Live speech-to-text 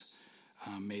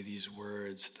may these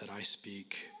words that I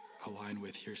speak align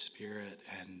with your spirit.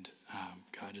 And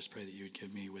God, just pray that you would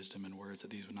give me wisdom and words, that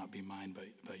these would not be mine,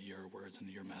 but your words and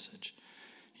your message.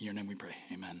 In your name we pray.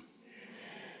 Amen.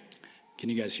 Can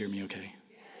you guys hear me okay?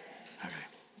 Okay.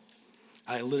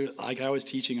 I was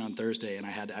teaching on Thursday, and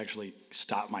I had to actually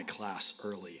stop my class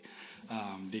early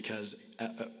because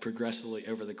progressively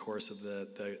over the course of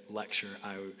the lecture,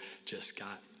 I just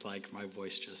got, my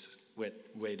voice just went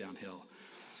way downhill.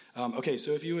 Okay,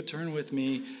 so if you would turn with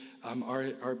me,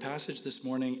 our passage this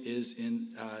morning is in,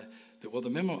 the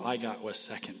memo I got was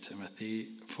 2 Timothy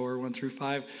 4, 1 through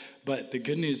 5. But the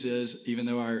good news is, even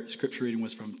though our scripture reading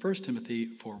was from 1 Timothy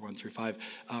 4, 1 through 5,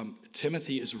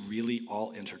 Timothy is really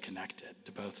all interconnected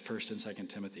to both 1 and 2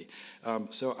 Timothy.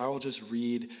 So I will just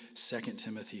read 2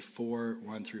 Timothy 4,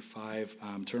 1 through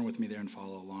 5. Turn with me there and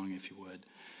follow along if you would.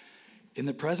 In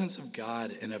the presence of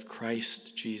God and of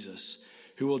Christ Jesus,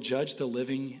 who will judge the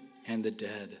living and the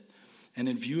dead, and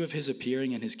in view of his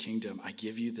appearing in his kingdom, I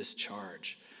give you this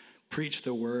charge. Preach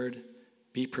the word,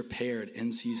 be prepared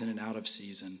in season and out of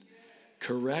season.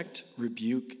 Correct,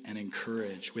 rebuke, and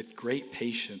encourage with great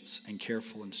patience and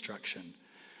careful instruction.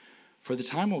 For the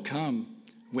time will come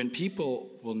when people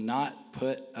will not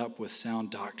put up with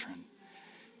sound doctrine.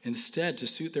 Instead, to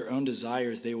suit their own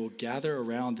desires, they will gather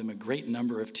around them a great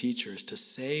number of teachers to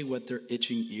say what their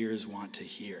itching ears want to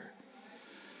hear.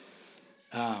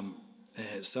 One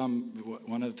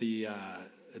of the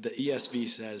ESV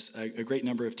says a great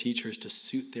number of teachers to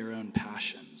suit their own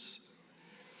passions.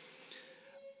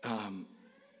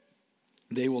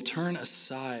 They will turn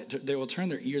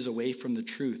their ears away from the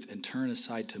truth and turn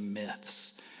aside to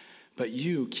myths. But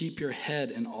you keep your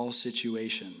head in all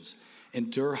situations,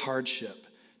 endure hardship,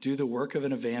 do the work of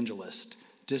an evangelist,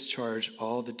 discharge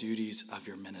all the duties of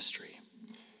your ministry.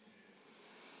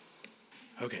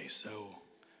 Okay, so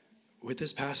with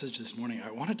this passage this morning, I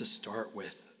wanted to start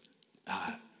with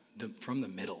from the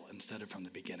middle instead of from the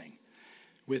beginning,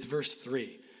 with verse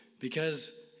 3,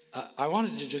 because I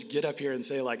wanted to just get up here and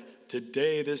say,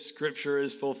 today this scripture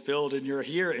is fulfilled in your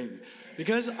hearing.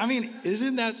 Because,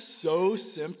 isn't that so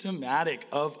symptomatic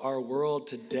of our world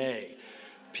today?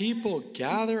 People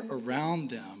gather around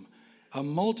them a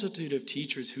multitude of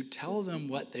teachers who tell them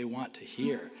what they want to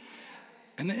hear.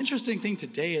 And the interesting thing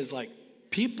today is,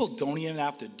 people don't even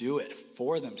have to do it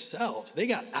for themselves. They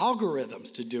got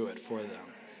algorithms to do it for them,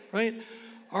 right?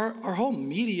 Our whole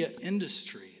media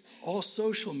industry, all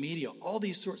social media, all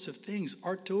these sorts of things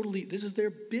are this is their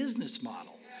business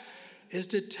model, is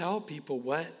to tell people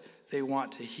what they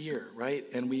want to hear, right?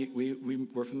 And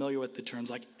we're familiar with the terms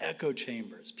like echo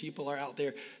chambers. People are out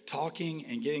there talking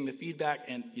and getting the feedback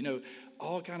and,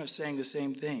 all kind of saying the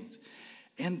same things.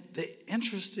 And the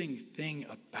interesting thing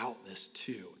about this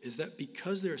too is that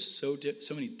because there are so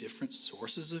many different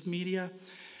sources of media,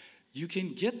 you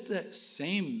can get the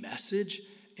same message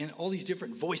in all these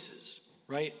different voices,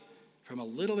 right? From a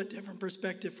little bit different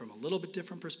perspective, from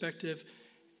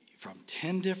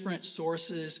 10 different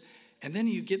sources. And then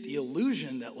you get the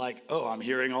illusion that I'm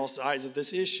hearing all sides of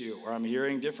this issue, or I'm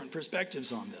hearing different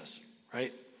perspectives on this,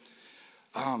 right?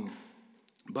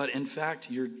 But in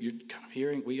fact, you're kind of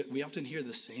hearing, we often hear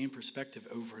the same perspective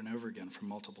over and over again from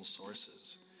multiple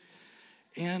sources.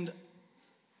 And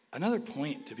another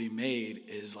point to be made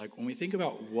is when we think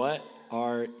about what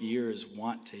our ears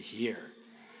want to hear,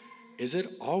 is it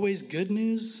always good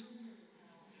news?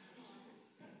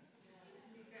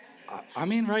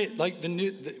 Right?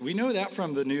 We know that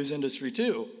from the news industry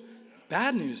too.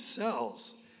 Bad news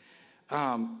sells.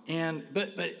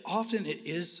 But often it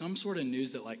is some sort of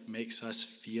news that makes us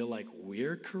feel like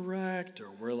we're correct, or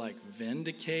we're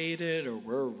vindicated, or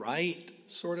we're right,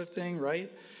 sort of thing, right?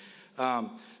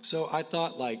 So I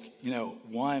thought there's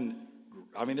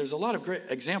a lot of great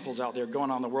examples out there going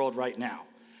on in the world right now.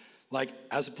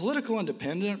 As a political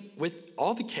independent, with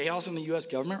all the chaos in the U.S.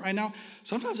 government right now,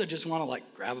 sometimes I just want to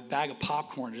grab a bag of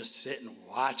popcorn and just sit and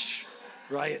watch,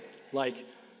 right?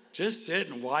 Just sit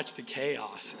and watch the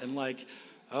chaos and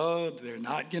they're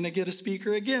not going to get a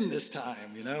speaker again this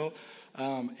time,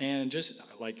 and just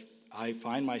I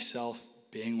find myself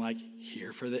being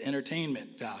here for the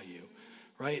entertainment value,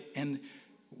 right? And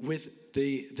with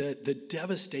the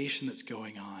devastation that's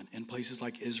going on in places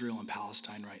like Israel and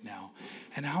Palestine right now,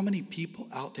 and how many people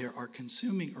out there are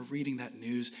consuming or reading that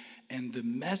news, and the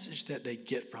message that they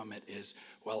get from it is,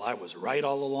 well, I was right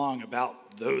all along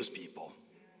about those people.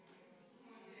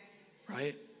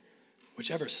 Right?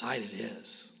 Whichever side it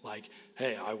is.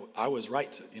 Hey, I was right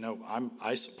to,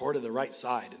 I supported the right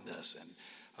side in this.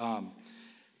 And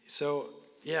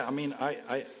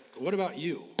what about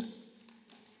you?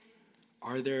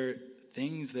 Are there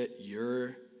things that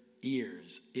you're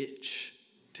ears itch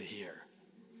to hear?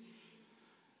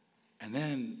 And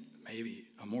then maybe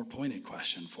a more pointed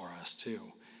question for us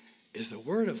too. Is the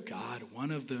word of God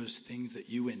one of those things that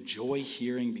you enjoy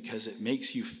hearing because it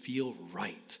makes you feel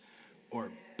right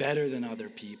or better than other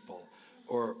people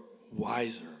or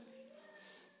wiser?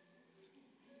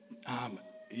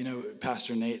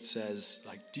 Pastor Nate says,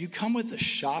 do you come with a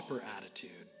shopper attitude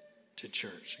to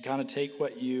church? You kind of take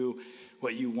what you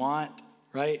want,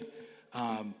 right?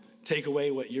 Take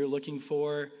away what you're looking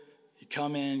for. You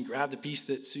come in, grab the piece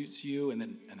that suits you, and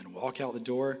then walk out the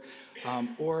door.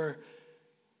 Or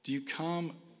do you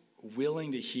come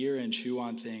willing to hear and chew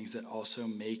on things that also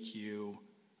make you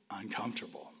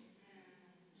uncomfortable?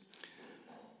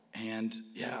 And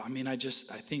I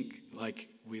think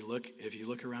if you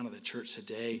look around at the church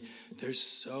today, there's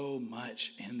so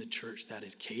much in the church that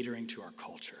is catering to our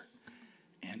culture.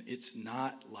 And it's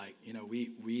not like,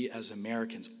 we as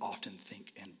Americans often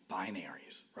think in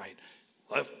binaries, right?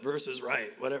 Left versus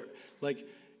right, whatever.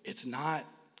 It's not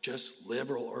just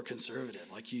liberal or conservative.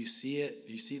 You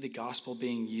see the gospel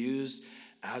being used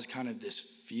as kind of this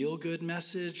feel-good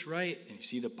message, right? And you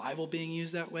see the Bible being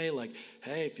used that way,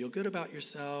 hey, feel good about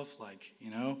yourself,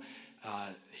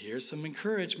 here's some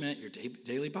encouragement, your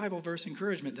daily Bible verse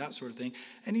encouragement, that sort of thing.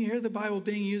 And you hear the Bible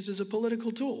being used as a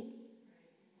political tool,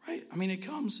 right? It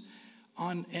comes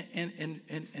on,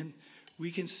 and we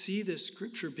can see this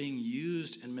scripture being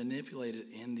used and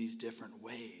manipulated in these different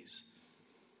ways.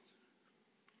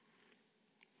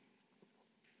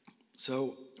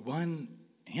 So one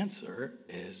answer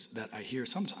is that I hear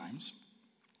sometimes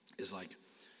is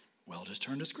just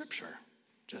turn to scripture.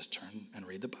 Just turn and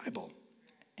read the Bible.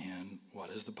 And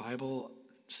what does the Bible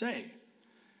say?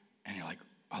 And you're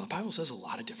the Bible says a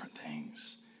lot of different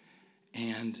things.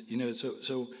 And,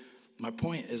 so my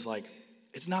point is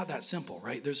it's not that simple,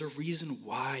 right? There's a reason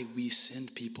why we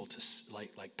send people to,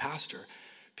 like pastor.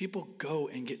 People go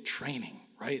and get training,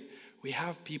 right? We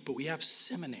have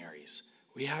seminaries.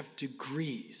 We have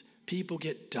degrees. People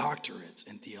get doctorates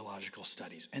in theological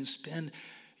studies and spend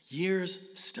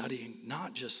years studying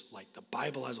not just the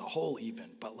Bible as a whole even,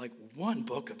 but one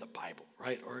book of the Bible,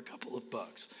 right? Or a couple of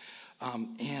books.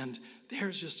 And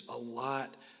there's just a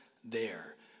lot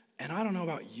there. And I don't know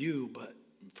about you, but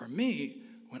for me,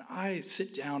 when I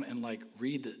sit down and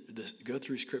read go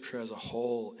through scripture as a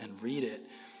whole and read it,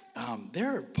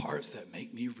 there are parts that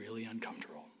make me really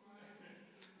uncomfortable.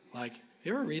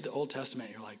 You ever read the Old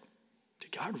Testament and you're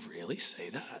did God really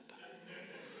say that?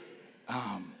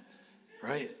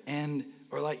 Right? And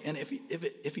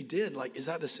if he did, is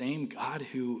that the same God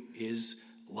who is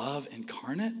love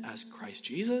incarnate as Christ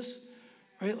Jesus?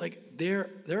 Right?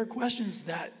 There are questions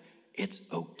that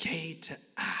it's okay to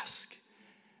ask.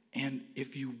 And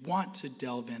if you want to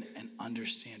delve in and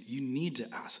understand, you need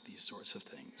to ask these sorts of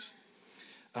things.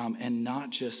 And not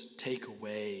just take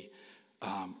away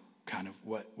kind of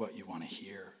what you want to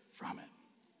hear from it.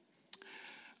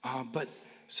 But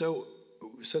so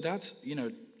that's,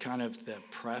 kind of the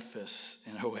preface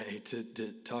in a way to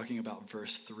talking about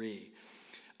verse 3.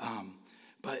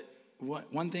 But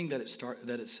one thing that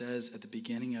it says at the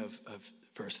beginning of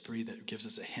verse 3 that gives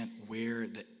us a hint where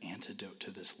the antidote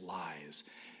to this lies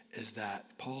is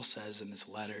that Paul says in this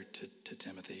letter to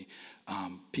Timothy,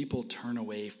 people turn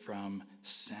away from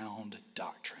sound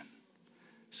doctrine.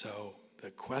 So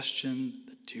the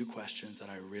two questions that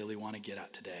I really want to get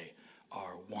at today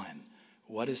are, one,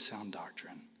 what is sound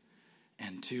doctrine?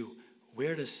 And two,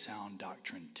 where does sound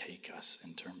doctrine take us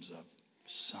in terms of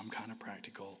some kind of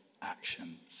practical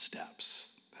action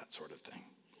steps, that sort of thing?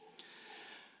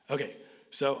 Okay,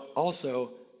 so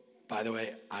also, by the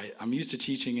way, I'm used to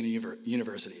teaching in a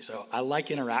university, so I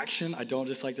like interaction. I don't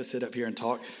just like to sit up here and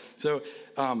talk. So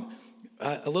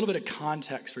a little bit of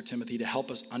context for Timothy to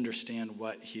help us understand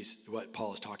what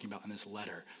Paul is talking about in this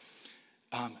letter.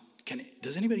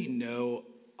 Does anybody know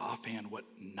offhand what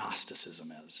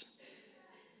Gnosticism is?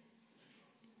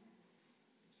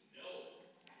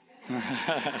 No.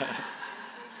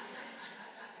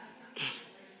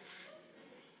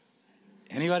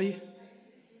 Anybody?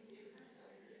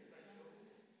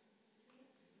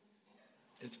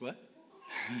 It's what?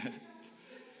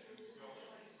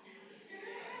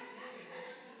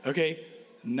 Okay,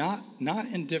 not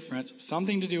indifference,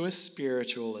 something to do with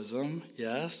spiritualism,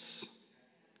 yes.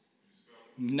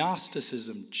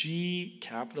 Gnosticism,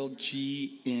 capital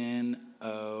Gnostism.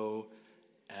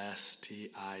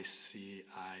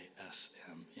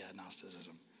 Yeah,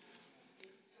 Gnosticism.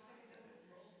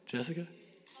 Jessica?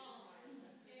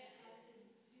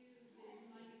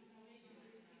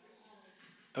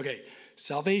 Okay,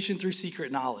 salvation through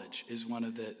secret knowledge is one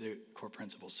of the core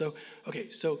principles. So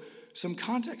some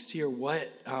context here,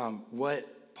 what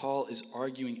Paul is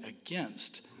arguing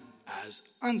against as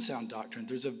unsound doctrine.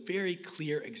 There's a very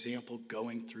clear example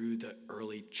going through the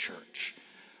early church.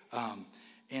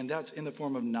 And that's in the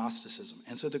form of Gnosticism.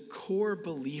 And so the core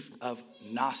belief of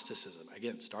Gnosticism,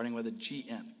 again, starting with a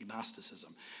GN,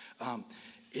 Gnosticism,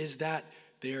 is that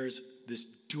there's this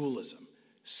dualism.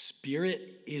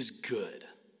 Spirit is good.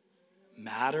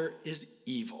 Matter is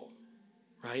evil,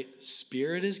 right?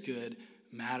 Spirit is good.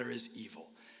 Matter is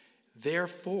evil.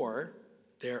 Therefore,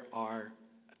 there are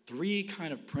three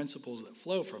kind of principles that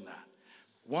flow from that.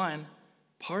 One,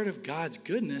 part of God's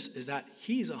goodness is that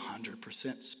he's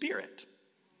 100% spirit.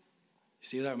 You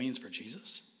see what that means for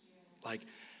Jesus? Like,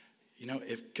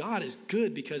 if God is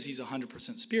good because he's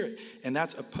 100% spirit, and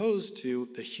that's opposed to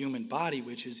the human body,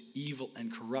 which is evil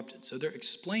and corrupted. So they're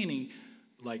explaining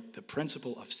like the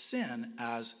principle of sin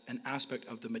as an aspect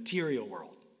of the material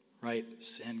world, right?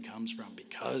 Sin comes from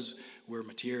because we're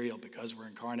material, because we're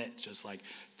incarnate. It's just like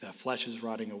the flesh is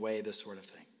rotting away, this sort of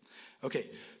thing. Okay,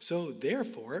 so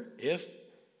therefore, if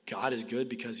God is good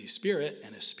because he's spirit,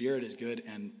 and his spirit is good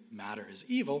and matter is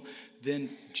evil, then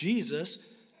Jesus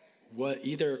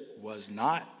either was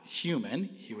not human,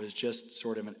 he was just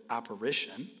sort of an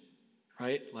apparition,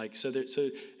 right? Like, so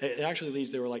it actually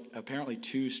leads, there were like apparently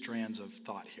two strands of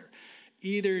thought here.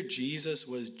 Either Jesus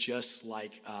was just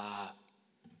like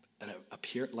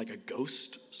like a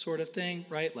ghost sort of thing,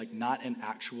 right? Like not an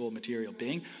actual material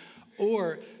being,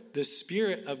 or the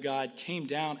Spirit of God came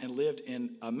down and lived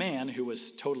in a man who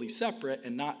was totally separate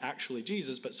and not actually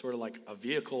Jesus, but sort of like a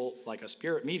vehicle, like a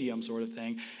spirit medium sort of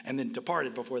thing, and then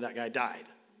departed before that guy died.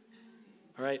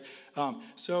 All right?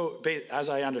 So as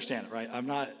I understand it, right, I'm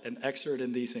not an expert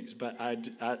in these things, but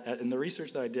in the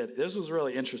research that I did, this was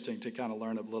really interesting to kind of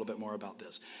learn a little bit more about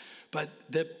this. But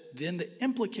then the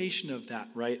implication of that,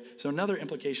 right, so another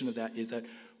implication of that is that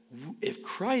if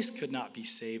Christ could not be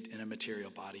saved in a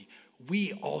material body,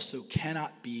 we also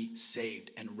cannot be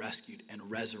saved and rescued and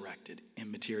resurrected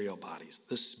in material bodies.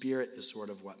 The Spirit is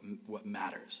sort of what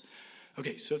matters.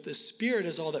 Okay, so if the Spirit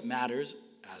is all that matters,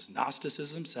 as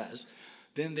Gnosticism says,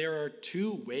 then there are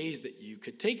two ways that you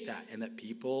could take that, and that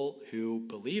people who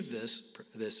believe this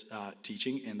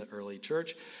teaching in the early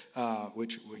church,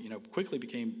 which quickly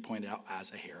became pointed out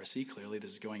as a heresy. Clearly, this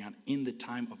is going on in the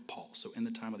time of Paul, so in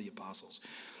the time of the apostles.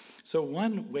 So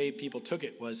one way people took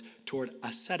it was toward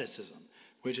asceticism,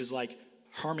 which is like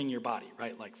harming your body,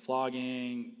 right? Like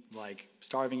flogging, like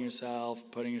starving yourself,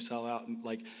 putting yourself out, and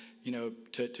like,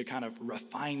 to kind of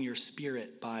refine your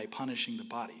spirit by punishing the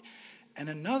body. And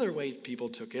another way people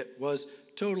took it was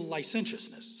total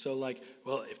licentiousness. So like,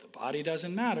 well, if the body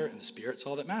doesn't matter and the spirit's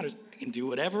all that matters, I can do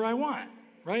whatever I want,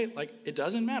 right? Like, it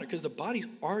doesn't matter because the body's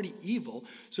already evil.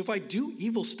 So if I do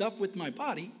evil stuff with my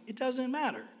body, it doesn't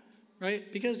matter.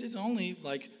 Right? Because it's only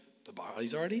like the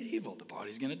body's already evil. The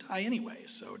body's going to die anyway,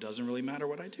 so it doesn't really matter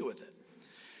what I do with it.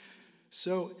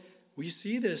 So we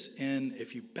see this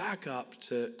if you back up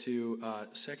to 2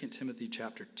 Timothy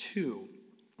chapter 2,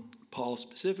 Paul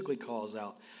specifically calls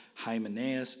out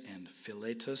Hymenaeus and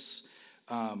Philetus,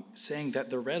 saying that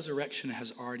the resurrection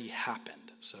has already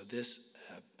happened. So this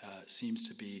seems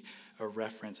to be a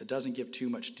reference. It doesn't give too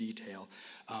much detail,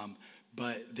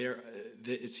 but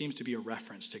it seems to be a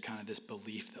reference to kind of this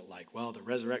belief that like, well, the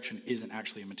resurrection isn't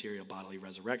actually a material bodily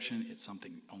resurrection. It's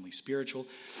something only spiritual.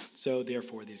 So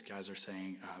therefore, these guys are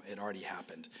saying it already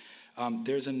happened.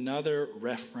 There's another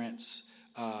reference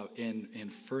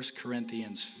in 1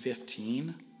 Corinthians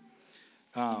 15.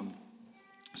 In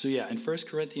 1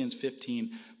 Corinthians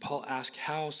 15, Paul asks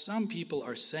how some people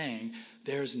are saying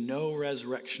there's no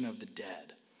resurrection of the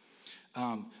dead.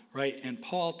 Right? And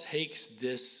Paul takes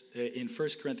this in 1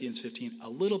 Corinthians 15 a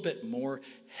little bit more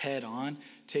head on,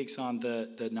 takes on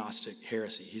the Gnostic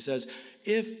heresy. He says,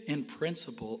 if in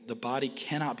principle the body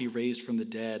cannot be raised from the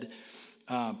dead,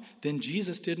 then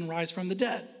Jesus didn't rise from the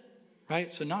dead.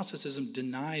 Right? So Gnosticism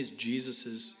denies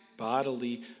Jesus's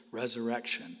bodily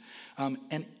resurrection.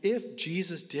 And if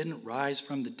Jesus didn't rise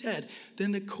from the dead,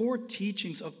 then the core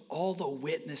teachings of all the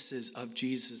witnesses of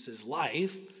Jesus's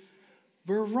life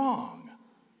were wrong.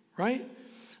 Right?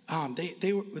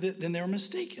 They were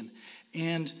mistaken.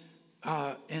 And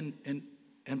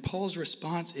Paul's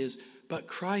response is, but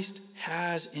Christ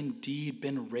has indeed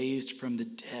been raised from the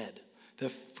dead, the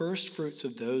first fruits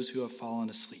of those who have fallen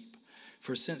asleep.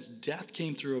 For since death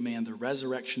came through a man, the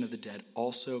resurrection of the dead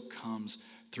also comes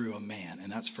through a man.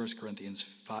 And that's 1 Corinthians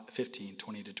 15,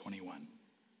 20 to 21.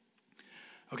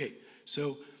 Okay,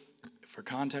 so for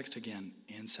context again,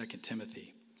 in 2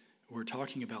 Timothy, we're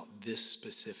talking about this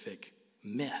specific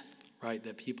myth, right,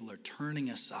 that people are turning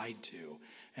aside to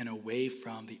and away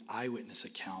from the eyewitness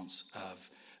accounts of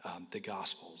the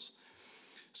Gospels.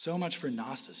 So much for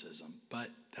Gnosticism, but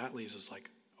that leaves us like,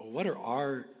 well, what are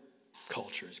our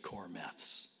culture's core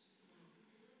myths?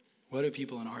 What do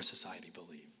people in our society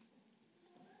believe?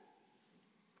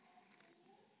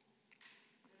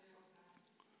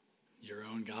 Your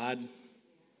own God?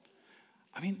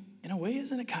 I mean, in a way,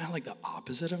 isn't it kind of like the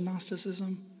opposite of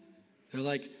Gnosticism? They're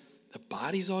like, the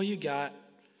body's all you got,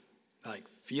 like,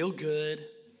 feel good,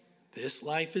 this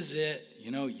life is it,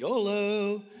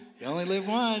 YOLO, you only live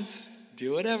once,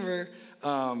 do whatever.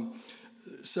 But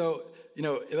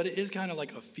it is kind of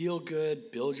like a feel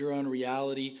good, build your own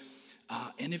reality.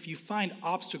 And if you find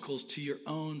obstacles to your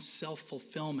own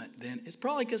self-fulfillment, then it's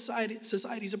probably because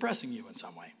society's oppressing you in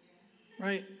some way,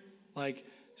 right? Like,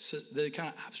 so the kind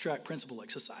of abstract principle, like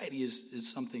society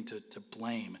is something to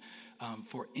blame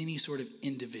for any sort of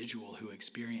individual who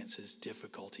experiences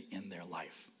difficulty in their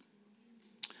life,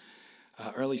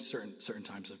 or at least certain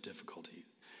times of difficulty.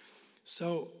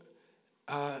 So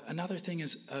another thing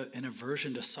is an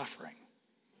aversion to suffering,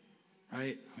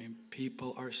 right? I mean,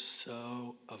 people are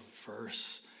so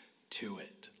averse to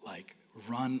it, like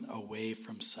run away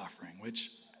from suffering,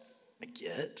 which I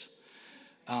get,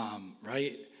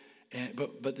 right?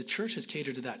 But the church has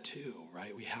catered to that too,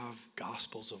 right? We have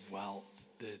gospels of wealth,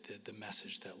 the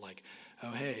message that like,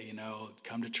 oh, hey,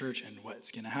 come to church and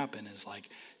what's going to happen is like,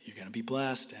 you're going to be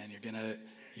blessed and you're going to,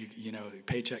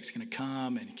 paycheck's going to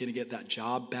come and you're going to get that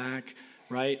job back,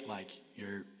 right? Like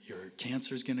your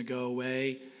cancer's going to go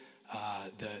away.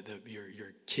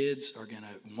 Your kids are going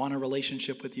to want a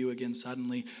relationship with you again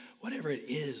suddenly. Whatever it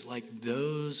is, like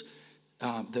those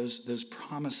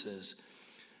promises.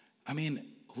 I mean,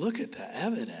 look at the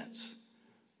evidence.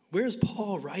 Where's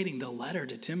Paul writing the letter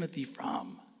to Timothy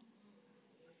from?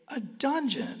 A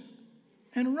dungeon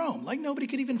in Rome. Like nobody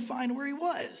could even find where he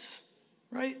was,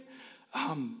 right?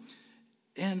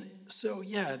 And so,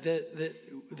 yeah,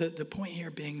 the point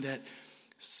here being that,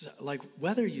 like,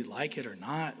 whether you like it or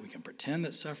not, we can pretend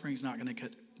that suffering's not going to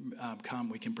come.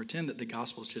 We can pretend that the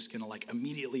gospel is just going to like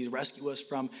immediately rescue us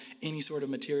from any sort of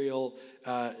material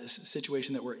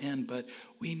situation that we're in. But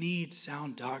we need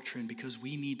sound doctrine because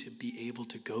we need to be able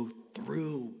to go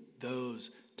through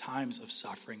those times of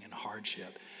suffering and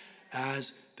hardship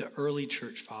as the early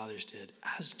church fathers did,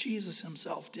 as Jesus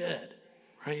himself did,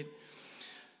 right?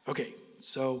 Okay,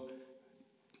 so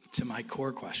to my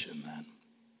core question then,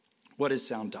 what is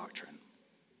sound doctrine?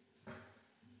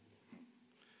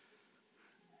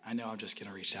 I know I'm just going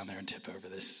to reach down there and tip over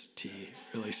this tea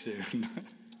really soon.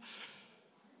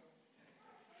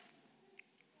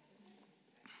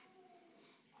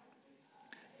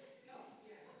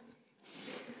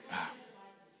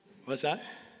 What's that?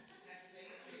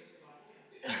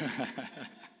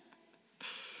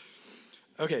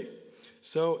 Okay,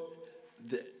 so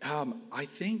I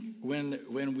think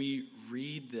when we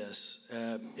read this,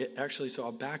 so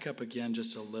I'll back up again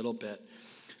just a little bit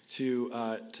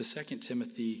to 2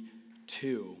 Timothy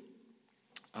 2,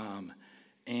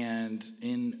 and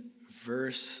in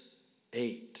verse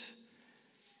 8,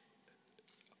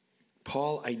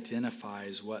 Paul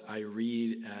identifies what I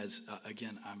read as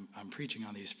again. I'm preaching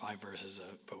on these 5 verses,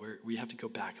 but we have to go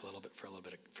back a little bit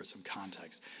for some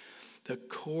context. The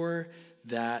core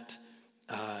that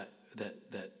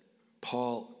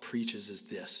Paul preaches is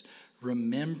this: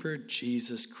 remember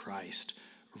Jesus Christ,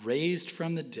 raised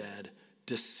from the dead,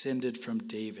 descended from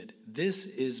David. This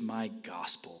is my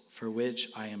gospel, for which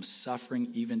I am suffering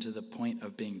even to the point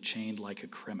of being chained like a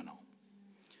criminal.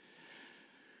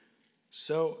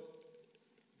 So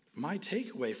my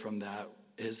takeaway from that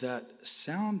is that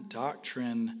sound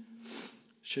doctrine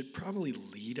should probably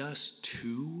lead us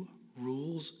to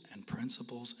rules and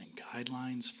principles and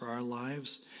guidelines for our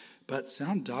lives, but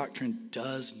sound doctrine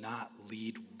does not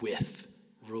lead with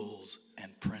rules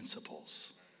and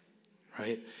principles,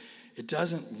 right? It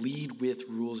doesn't lead with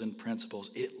rules and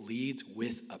principles. It leads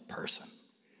with a person.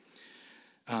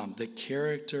 The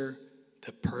character,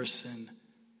 the person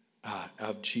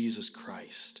of Jesus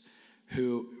Christ,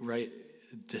 who, right,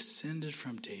 descended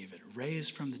from David,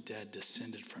 raised from the dead,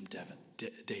 descended from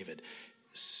David,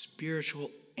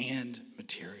 spiritual and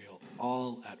material,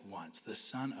 all at once, the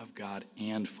Son of God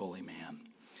and fully man.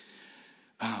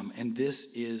 And this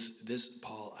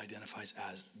Paul identifies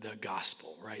as the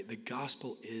gospel, right? The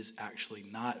gospel is actually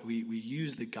not, we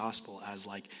use the gospel as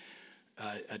like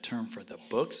a term for the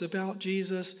books about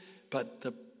Jesus, but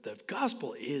the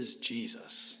gospel is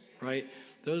Jesus, right?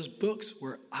 Those books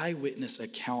were eyewitness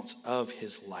accounts of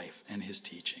his life and his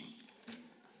teaching.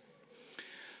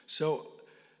 So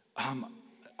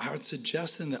I would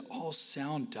suggest then that all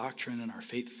sound doctrine in our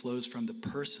faith flows from the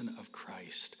person of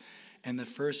Christ. And the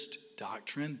first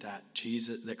doctrine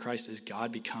that Christ is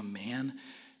God become man,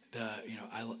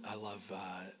 I love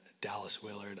Dallas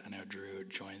Willard. I know Drew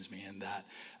joins me in that.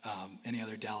 Any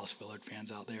other Dallas Willard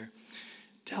fans out there?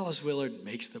 Dallas Willard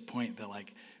makes the point that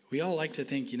we all like to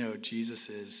think, Jesus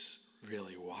is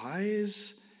really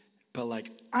wise, but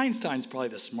Einstein's probably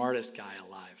the smartest guy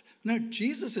alive. No,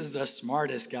 Jesus is the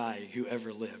smartest guy who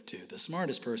ever lived too, the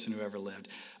smartest person who ever lived,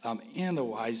 and the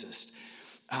wisest.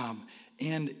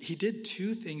 And he did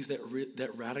two things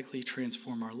that radically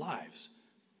transform our lives.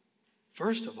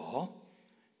 First of all,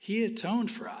 he atoned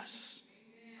for us,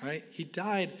 right? He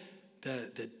died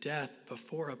the death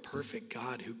before a perfect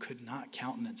God who could not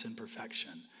countenance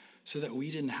imperfection, so that we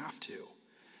didn't have to,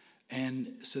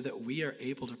 and so that we are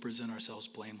able to present ourselves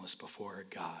blameless before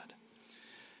God.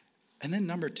 And then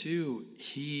number two,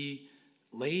 he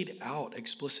laid out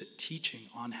explicit teaching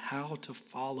on how to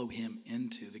follow him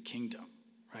into the kingdom,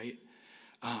 right?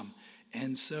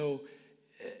 And so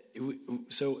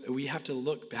we have to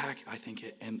look back, I think,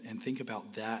 and think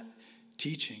about that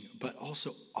teaching, but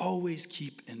also always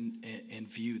keep in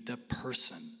view the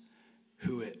person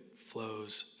who it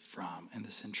flows from and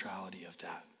the centrality of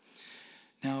that.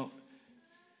 Now,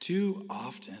 too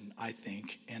often, I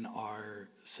think, in our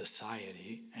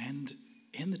society and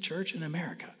in the church in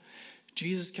America,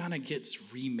 Jesus kind of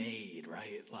gets remade,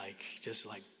 right? Just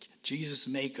like Jesus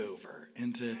makeover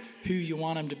into who you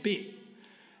want him to be.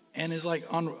 And it's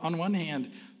on one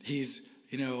hand, he's,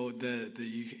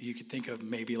 you could think of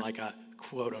maybe a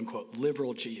quote unquote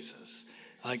liberal Jesus,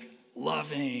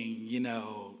 loving,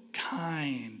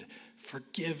 kind,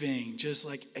 forgiving, just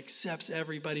accepts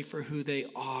everybody for who they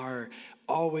are,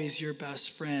 always your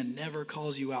best friend, never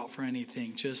calls you out for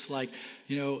anything, just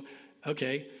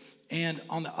okay. And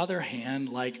on the other hand,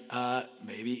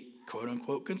 maybe quote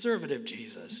unquote conservative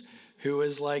Jesus, who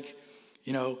is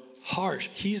harsh.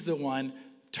 He's the one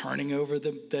turning over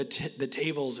the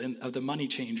tables of the money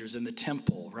changers in the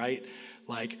temple, right?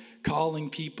 Calling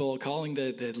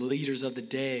the leaders of the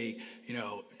day,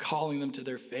 calling them to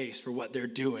their face for what they're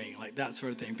doing, that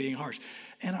sort of thing, being harsh.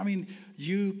 And I mean,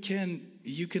 you can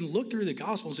look through the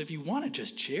Gospels if you want to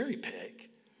just cherry pick.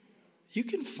 You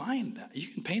can find that. You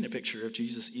can paint a picture of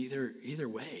Jesus either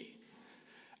way.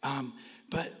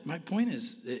 But my point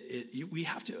is, we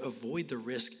have to avoid the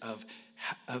risk of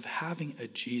having a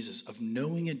Jesus, of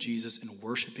knowing a Jesus and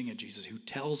worshiping a Jesus who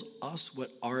tells us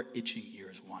what our itching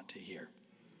ears want to hear.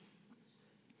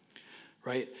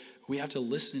 Right? We have to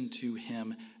listen to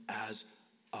him as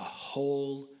a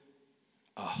whole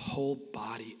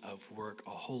body of work,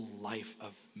 a whole life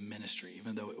of ministry,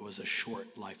 even though it was a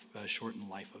shortened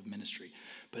life of ministry.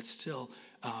 But still,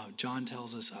 John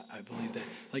tells us, I believe that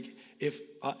if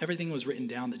everything was written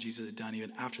down that Jesus had done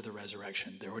even after the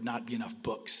resurrection, there would not be enough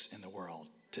books in the world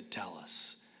to tell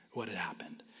us what had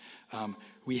happened.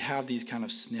 We have these kind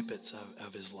of snippets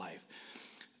of his life.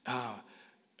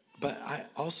 But I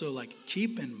also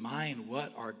keep in mind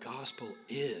what our gospel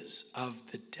is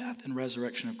of the death and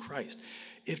resurrection of Christ.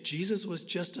 If Jesus was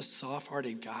just a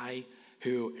soft-hearted guy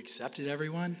who accepted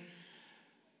everyone,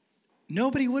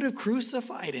 nobody would have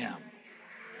crucified him.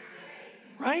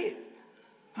 Right?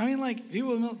 I mean,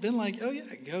 people have been oh yeah,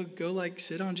 go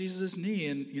sit on Jesus' knee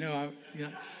and,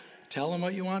 tell him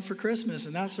what you want for Christmas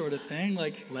and that sort of thing.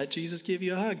 Let Jesus give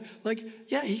you a hug.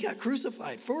 Yeah, he got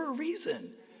crucified for a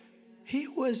reason. He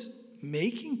was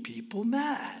making people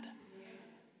mad.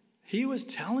 He was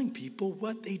telling people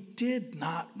what they did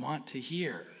not want to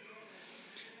hear.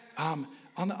 On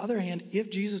the other hand, if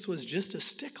Jesus was just a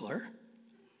stickler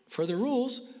for the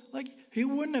rules, he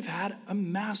wouldn't have had a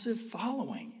massive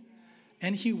following.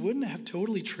 And he wouldn't have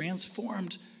totally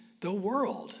transformed the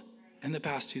world in the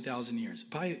past 2,000 years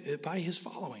by his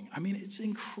following. I mean, it's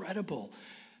incredible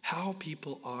how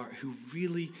people are who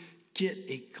really get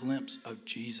a glimpse of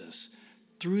Jesus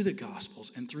through the Gospels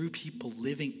and through people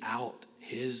living out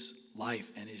his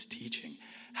life and his teaching,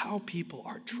 how people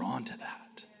are drawn to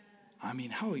that. I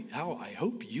mean, how I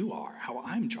hope you are, how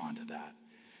I'm drawn to that.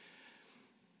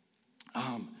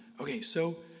 Okay,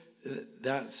 so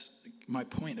that's my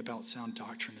point about sound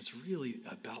doctrine is really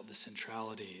about the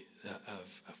centrality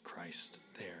of Christ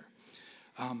there.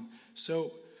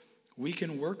 So we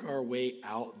can work our way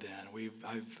out then.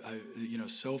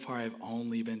 So far I've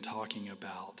only been talking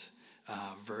about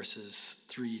verses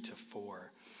 3 to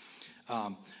 4.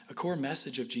 A core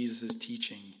message of Jesus'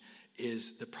 teaching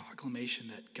is the proclamation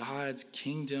that God's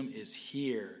kingdom is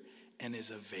here and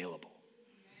is available.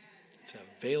 It's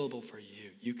available for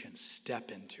you. You can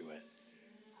step into it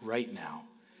right now.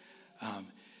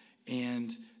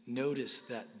 And notice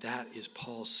that that is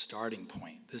Paul's starting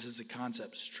point. This is a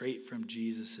concept straight from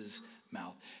Jesus's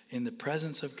mouth. In the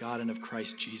presence of God and of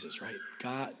Christ Jesus, right?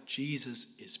 God,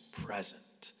 Jesus is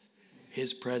present.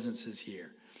 His presence is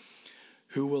here.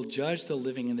 Who will judge the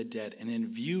living and the dead, and in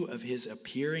view of his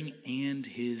appearing and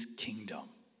his kingdom.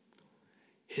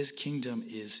 His kingdom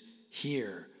is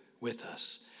here with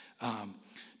us.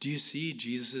 Do you see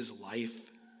Jesus'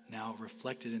 life now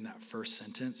reflected in that first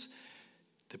sentence?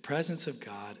 The presence of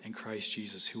God and Christ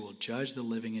Jesus, who will judge the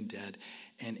living and dead,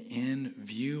 and in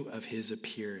view of his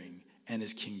appearing and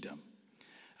his kingdom.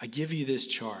 I give you this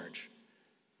charge.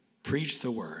 Preach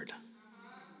the word.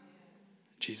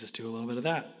 Jesus do a little bit of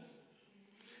that.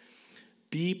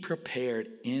 Be prepared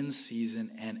in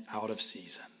season and out of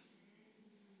season.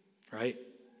 Right?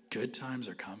 Good times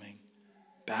are coming.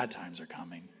 Bad times are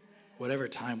coming. Whatever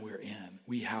time we're in,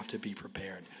 we have to be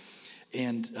prepared.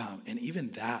 And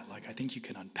even that, like, I think you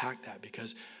can unpack that,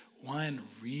 because one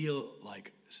real,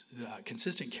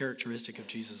 consistent characteristic of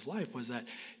Jesus' life was that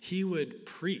he would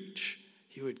preach.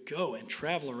 He would go and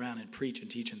travel around and preach and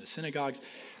teach in the synagogues,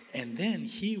 and then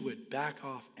he would back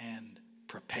off and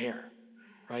prepare,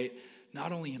 right?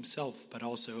 Not only himself, but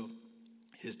also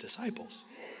his disciples.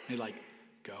 He'd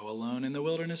go alone in the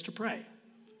wilderness to pray.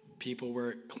 People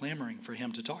were clamoring for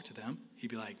him to talk to them. He'd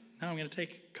be like, no, I'm going to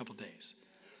take a couple days.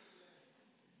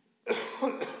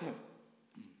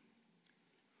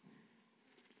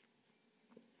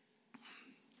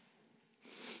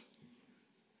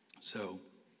 So,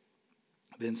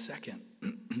 then second,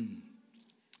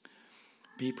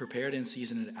 be prepared in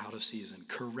season and out of season.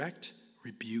 Correct,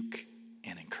 rebuke,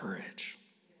 and encourage.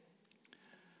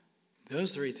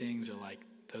 Those three things are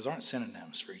those aren't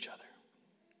synonyms for each other.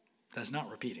 That's not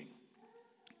repeating.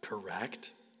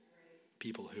 Correct,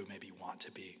 people who maybe want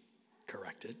to be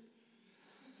corrected.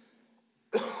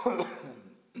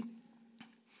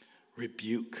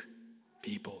 Rebuke,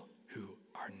 people who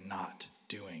are not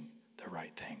doing the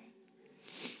right thing,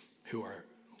 who are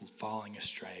falling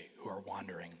astray, who are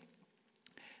wandering.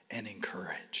 And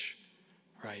encourage,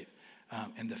 right?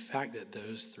 And the fact that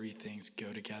those three things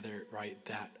go together, right,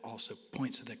 that also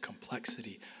points to the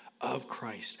complexity of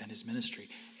Christ and his ministry,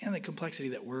 and the complexity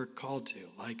that we're called to.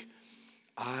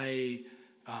 I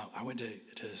went to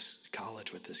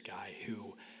college with this guy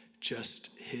who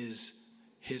just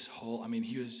his whole,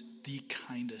 he was the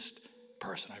kindest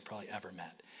person I've probably ever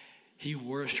met. He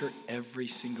wore a shirt every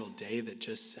single day that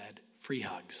just said free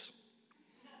hugs.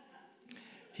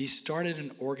 He started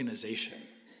an organization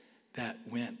that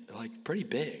went pretty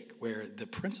big, where the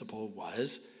principle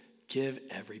was give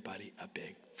everybody a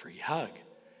big free hug.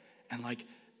 And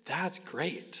that's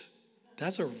great.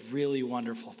 That's a really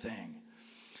wonderful thing.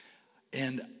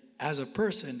 And as a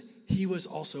person, he was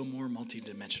also more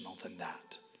multidimensional than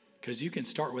that. Because you can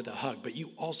start with a hug, but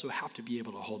you also have to be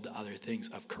able to hold the other things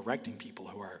of correcting people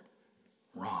who are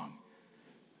wrong,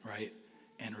 right?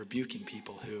 And rebuking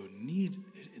people who need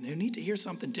to hear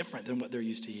something different than what they're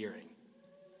used to hearing.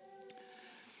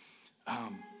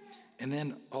 And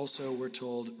then also we're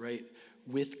told, right,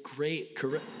 with great,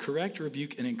 correct,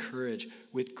 rebuke, and encourage,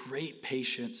 with great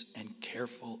patience and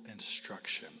careful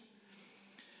instruction.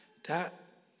 That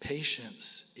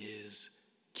patience is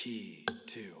key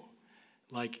too.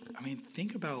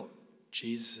 Think about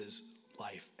Jesus'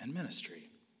 life and ministry.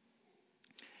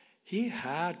 He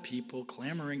had people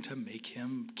clamoring to make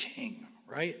him king,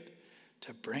 right?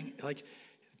 To bring,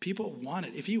 people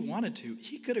wanted, if he wanted to,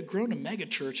 he could have grown a mega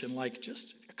church in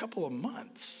just a couple of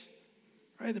months,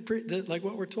 right?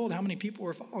 What we're told, how many people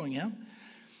were following him.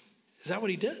 Is that what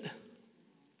he did?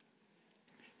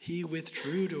 He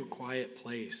withdrew to a quiet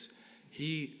place.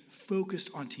 He focused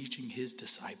on teaching his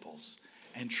disciples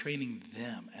and training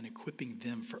them and equipping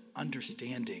them for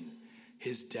understanding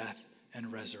his death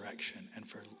and resurrection, and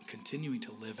for continuing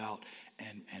to live out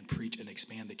and preach and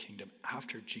expand the kingdom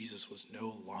after Jesus was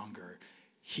no longer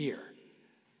here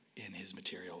in his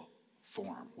material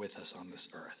form with us on this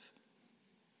earth.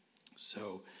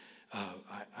 So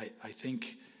I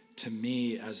think, to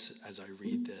me, as I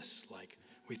read this,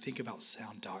 we think about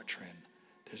sound doctrine,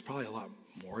 there's probably a lot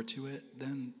more to it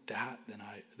than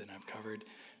I've covered,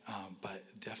 but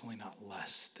definitely not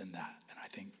less than that. And I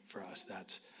think for us,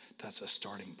 that's a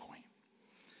starting point.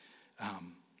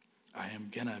 I am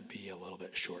going to be a little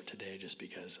bit short today, just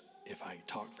because if I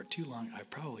talk for too long, I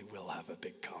probably will have a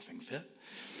big coughing fit.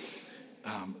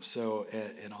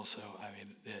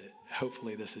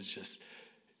 Hopefully this is just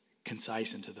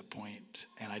concise and to the point,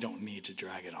 and I don't need to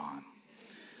drag it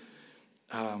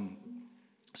on.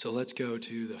 So let's go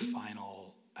to the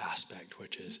final aspect,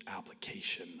 which is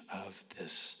application of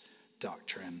this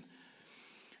doctrine.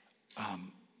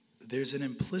 there's an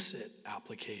implicit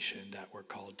application that we're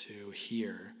called to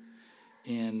here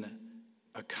in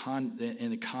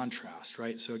the contrast,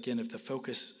 right? So again, if the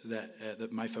focus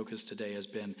that my focus today has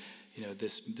been,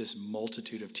 this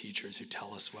multitude of teachers who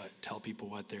tell people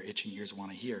what their itching ears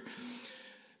want to hear,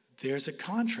 there's a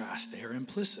contrast there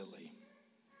implicitly.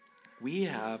 We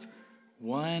have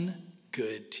one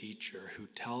good teacher who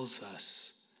tells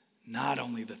us not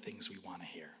only the things we want to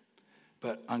hear,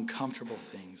 but uncomfortable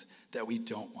things that we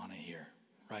don't want to hear,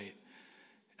 right?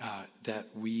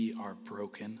 That we are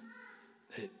broken,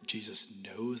 that Jesus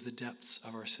knows the depths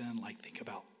of our sin. Like, think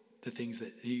about the things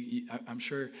that I'm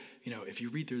sure, if you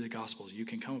read through the Gospels, you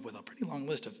can come up with a pretty long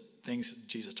list of things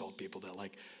Jesus told people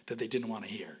that they didn't want to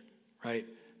hear, right?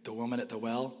 The woman at the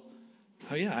well,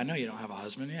 oh yeah, I know you don't have a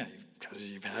husband, yeah, because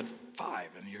you've had 5,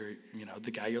 and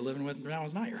the guy you're living with now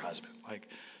is not your husband. Like,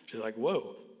 she's like,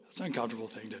 whoa, that's an uncomfortable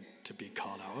thing to be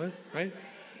called out with, right?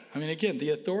 I mean, again,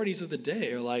 the authorities of the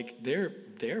day are like,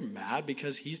 they're mad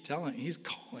because he's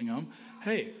calling them,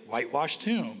 hey, whitewash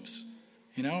tombs,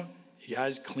 you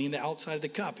guys clean the outside of the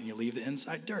cup and you leave the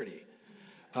inside dirty.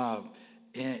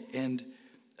 And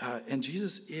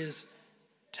Jesus is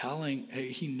telling,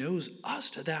 he knows us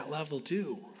to that level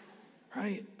too,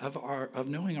 right? Of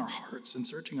knowing our hearts and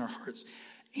searching our hearts.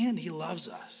 And he loves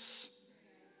us.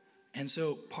 And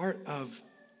so part of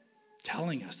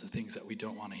telling us the things that we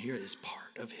don't want to hear is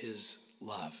part of his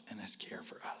love and his care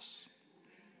for us.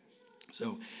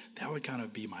 So that would kind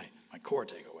of be my core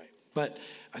takeaway. But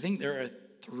I think there are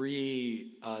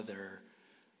 3 other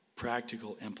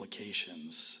practical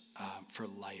implications for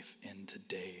life in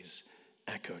today's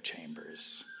echo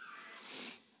chambers.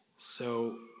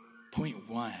 So point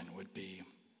 1 would be,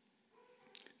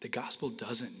 the gospel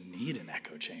doesn't need an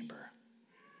echo chamber.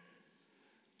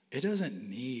 It doesn't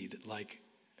need,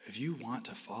 if you want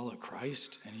to follow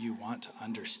Christ and you want to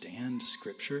understand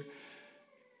Scripture,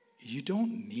 you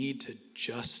don't need to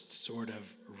just sort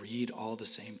of read all the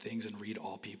same things and read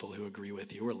all people who agree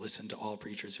with you or listen to all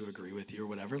preachers who agree with you or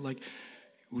whatever.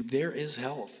 There is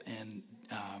health in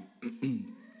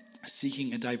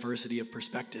seeking a diversity of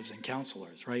perspectives and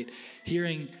counselors, right?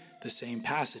 Hearing the same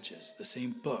passages, the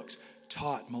same books,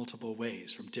 taught multiple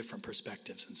ways from different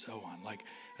perspectives and so on.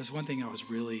 That's one thing I was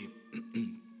really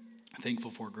thankful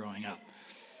for growing up.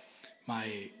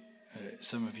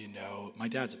 Some of you know, my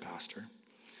dad's a pastor.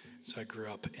 So I grew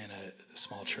up in a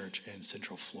small church in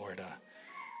Central Florida.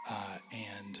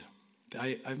 And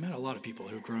I've met a lot of people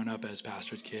who've grown up as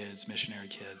pastors' kids, missionary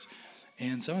kids.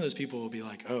 And some of those people will be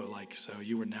like, so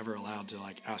you were never allowed to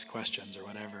ask questions or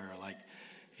whatever.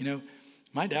 Or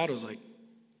my dad was like,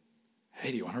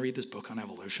 hey, do you want to read this book on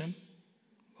evolution?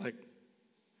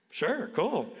 Sure,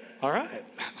 cool. All right.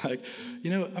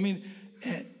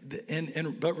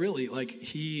 But really,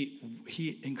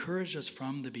 he encouraged us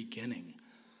from the beginning,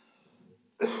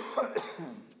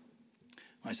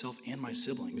 myself and my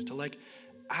siblings, to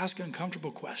ask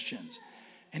uncomfortable questions.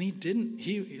 And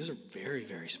he is a very,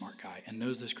 very smart guy and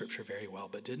knows the Scripture very well,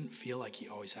 but didn't feel like he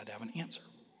always had to have an answer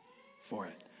for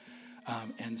it.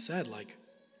 And said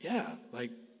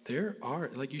there are,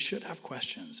 you should have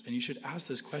questions and you should ask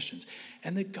those questions.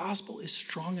 And the gospel is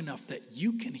strong enough that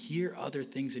you can hear other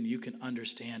things and you can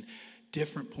understand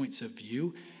different points of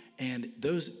view. And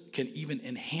those can even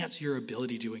enhance your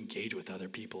ability to engage with other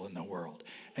people in the world.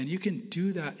 And you can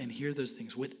do that and hear those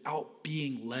things without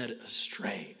being led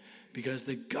astray, because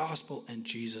the gospel and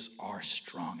Jesus are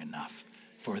strong enough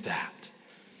for that,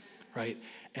 right?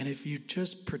 And if you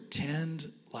just pretend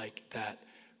that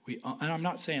and I'm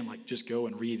not saying just go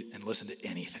and read and listen to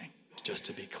anything, just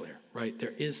to be clear, right?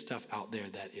 There is stuff out there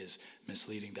that is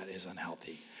misleading, that is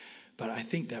unhealthy. But I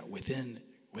think that within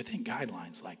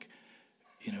guidelines,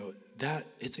 that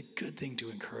it's a good thing to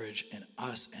encourage in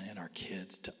us and in our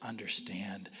kids to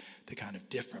understand the kind of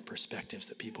different perspectives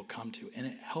that people come to. And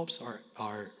it helps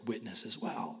our witness as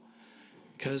well,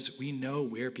 because we know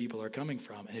where people are coming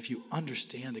from. And if you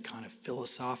understand the kind of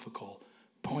philosophical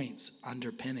points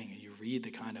underpinning, and you read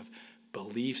the kind of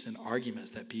beliefs and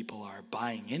arguments that people are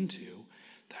buying into,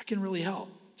 that can really help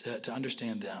to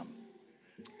understand them.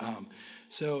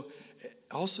 So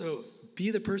also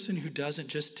be the person who doesn't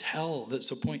just tell.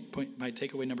 So my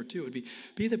takeaway number 2 would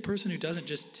be the person who doesn't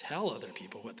just tell other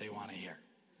people what they want to hear.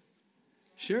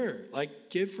 Sure,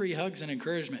 give free hugs and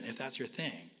encouragement if that's your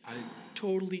thing. I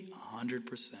totally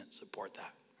 100% support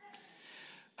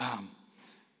that.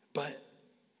 But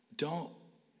don't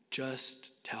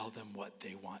just tell them what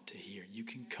they want to hear. You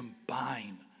can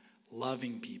combine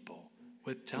loving people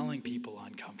with telling people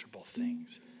uncomfortable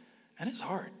things. And it's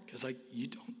hard because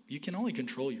you can only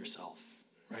control yourself,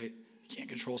 right? You can't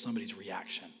control somebody's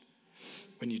reaction.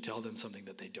 when you tell them something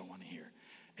that they don't want to hear.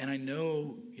 And I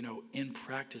know, in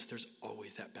practice, there's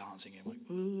always that balancing game. Like,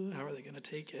 ooh, how are they going to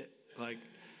take it? Like,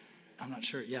 I'm not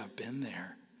sure. Yeah, I've been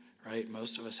there, right?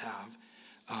 Most of us have.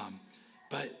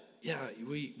 But yeah,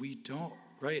 we don't,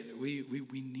 right?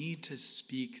 We need to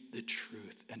speak the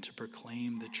truth and to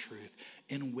proclaim the truth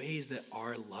in ways that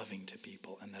are loving to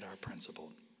people and that are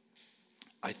principled.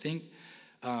 I think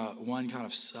one kind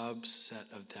of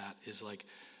subset of that is like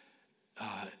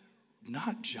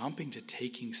not jumping to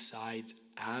taking sides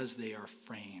as they are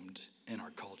framed in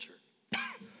our culture.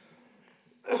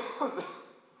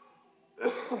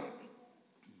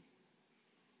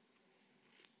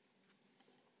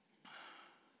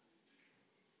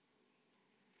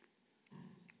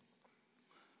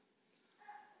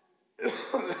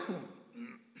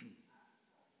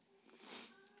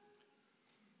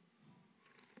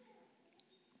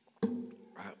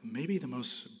 Maybe the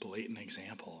most blatant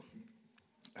example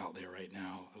out there right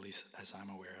now, at least as I'm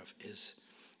aware of, is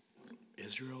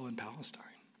Israel and Palestine.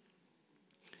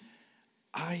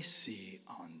 I see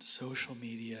on social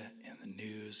media and the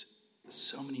news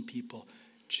so many people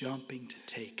jumping to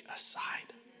take a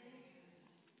side.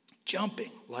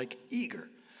 Jumping, like eager.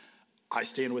 I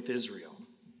stand with Israel.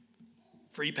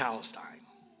 Free Palestine,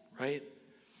 right?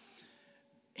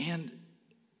 And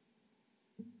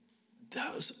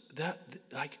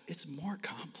it's more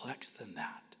complex than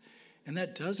that. And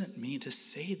that doesn't mean to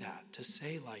say that, to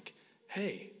say like,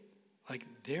 hey, like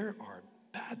there are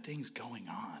bad things going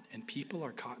on and people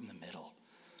are caught in the middle.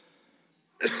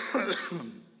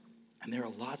 And there are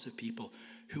lots of people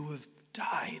who have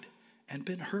died and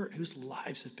been hurt, whose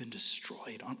lives have been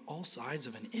destroyed on all sides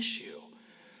of an issue.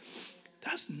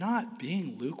 That's not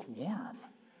being lukewarm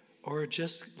or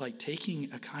just like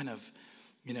taking a kind of,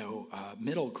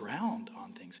 middle ground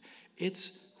on things.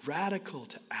 It's radical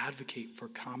to advocate for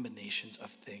combinations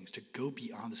of things, to go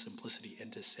beyond the simplicity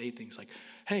and to say things like,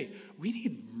 hey, we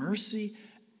need mercy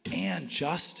and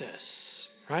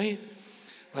justice, right?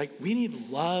 Like we need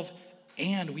love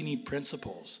and we need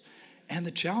principles. And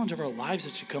the challenge of our lives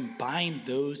is to combine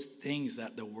those things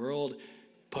that the world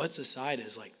puts aside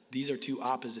as like, these are two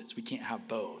opposites. We can't have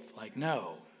both. Like,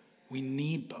 no, we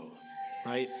need both,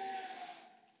 right?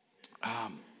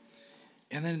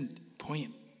 And then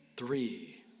point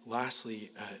 3,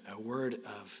 lastly, a word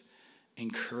of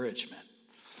encouragement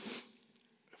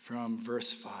from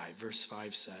verse 5. Verse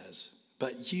 5 says,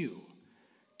 but you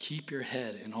keep your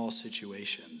head in all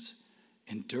situations,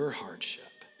 endure hardship,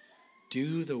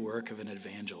 do the work of an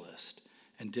evangelist,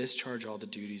 and discharge all the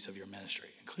duties of your ministry.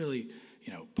 And clearly,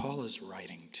 Paul is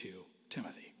writing to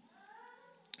Timothy,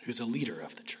 who's a leader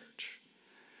of the church.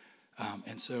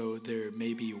 And so there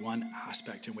may be one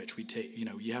aspect in which we take,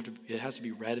 it has to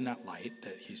be read in that light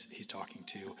that he's talking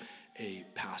to a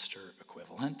pastor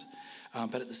equivalent.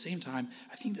 But at the same time,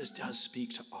 I think this does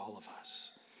speak to all of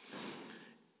us.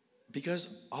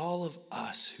 Because all of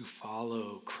us who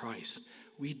follow Christ,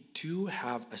 we do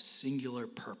have a singular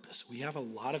purpose. We have a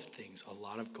lot of things, a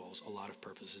lot of goals, a lot of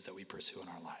purposes that we pursue in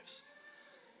our lives.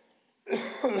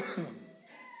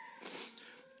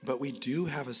 But we do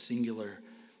have a singular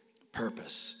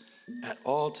purpose at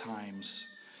all times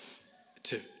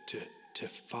to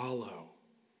follow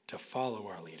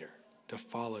our leader, to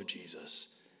follow Jesus,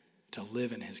 to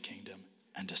live in his kingdom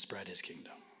and to spread his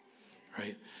kingdom,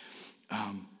 right?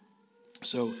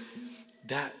 So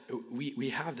that we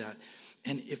have that.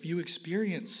 And if you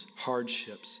experience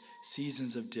hardships,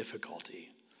 seasons of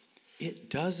difficulty, it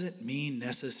doesn't mean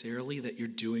necessarily that you're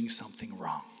doing something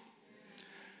wrong.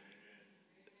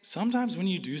 Sometimes when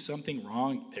you do something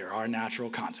wrong, there are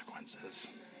natural consequences,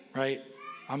 right?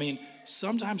 I mean,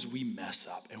 sometimes we mess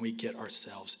up and we get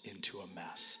ourselves into a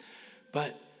mess.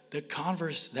 But the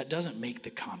converse, that doesn't make the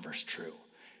converse true.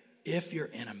 If you're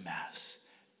in a mess,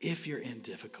 if you're in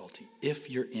difficulty, if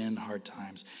you're in hard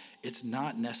times, it's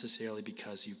not necessarily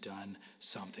because you've done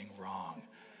something wrong.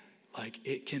 Like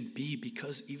it can be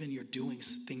because even you're doing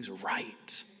things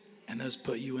right, and those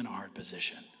put you in a hard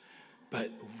position. But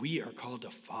we are called to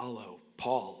follow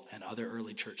Paul and other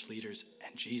early church leaders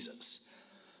and Jesus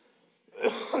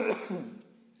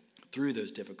through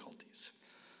those difficulties.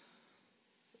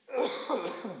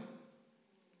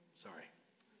 Sorry.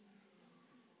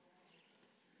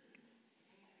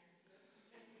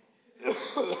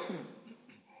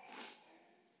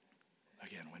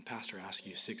 Again, when pastor asks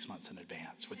you 6 months in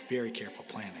advance with very careful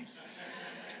planning,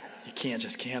 you can't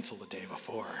just cancel the day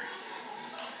before.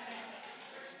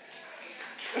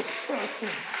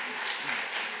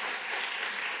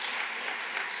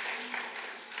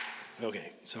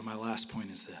 Okay, so my last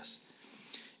point is this.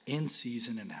 In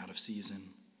season and out of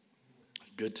season,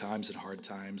 good times and hard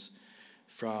times,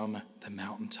 from the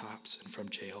mountaintops and from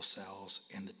jail cells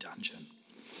and the dungeon.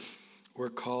 We're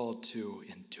called to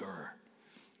endure,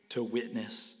 to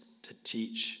witness, to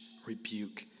teach,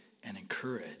 rebuke, and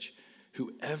encourage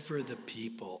whoever the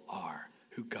people are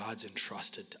who God's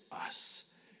entrusted to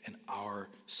us in our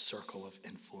circle of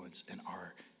influence, in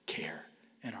our care,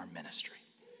 in our ministry.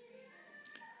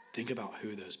 Think about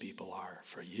who those people are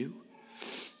for you,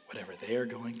 whatever they are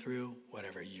going through,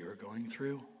 whatever you're going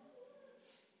through.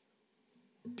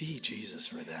 Be Jesus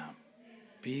for them.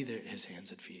 Be his hands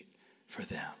and feet for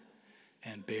them.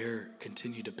 And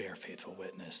continue to bear faithful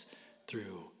witness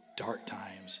through dark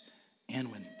times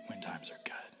and when times are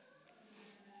good.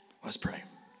 Let's pray.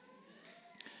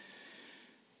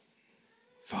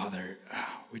 Father,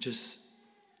 we just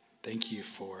thank you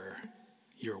for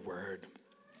your word.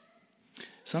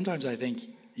 Sometimes I think,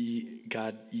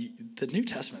 God, the New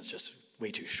Testament's just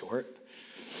way too short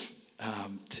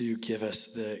to give us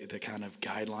the kind of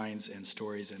guidelines and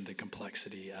stories and the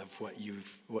complexity of what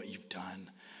you've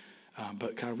done.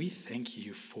 But God, we thank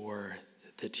you for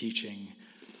the teaching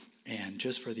and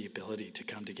just for the ability to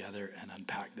come together and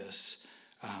unpack this.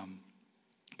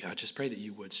 God, just pray that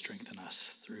you would strengthen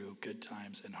us through good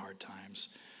times and hard times.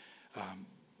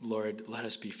 Lord, let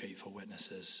us be faithful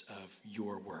witnesses of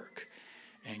your work.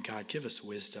 And God, give us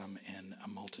wisdom in a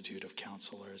multitude of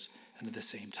counselors. And at the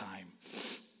same time,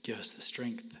 give us the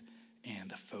strength and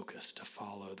the focus to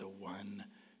follow the one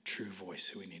true voice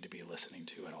who we need to be listening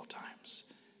to at all times.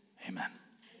 Amen.